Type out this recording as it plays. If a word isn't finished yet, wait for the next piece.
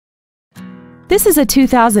This is a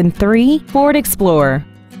 2003 Ford Explorer.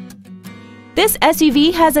 This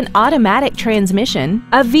SUV has an automatic transmission,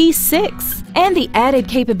 a V6, and the added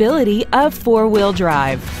capability of four-wheel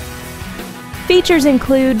drive. Features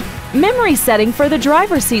include memory setting for the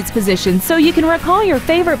driver's seat's position so you can recall your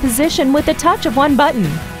favorite position with the touch of one button,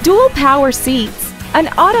 dual power seats, an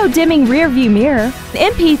auto-dimming rear-view mirror,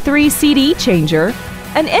 an MP3 CD changer,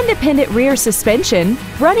 an independent rear suspension,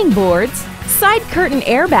 running boards, side curtain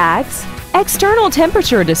airbags, external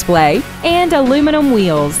temperature display, and aluminum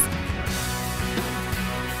wheels.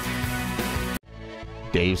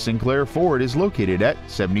 Dave Sinclair Ford is located at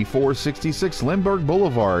 7466 Lindbergh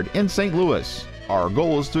Boulevard in St. Louis. Our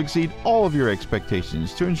goal is to exceed all of your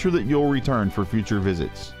expectations to ensure that you'll return for future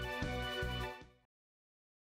visits.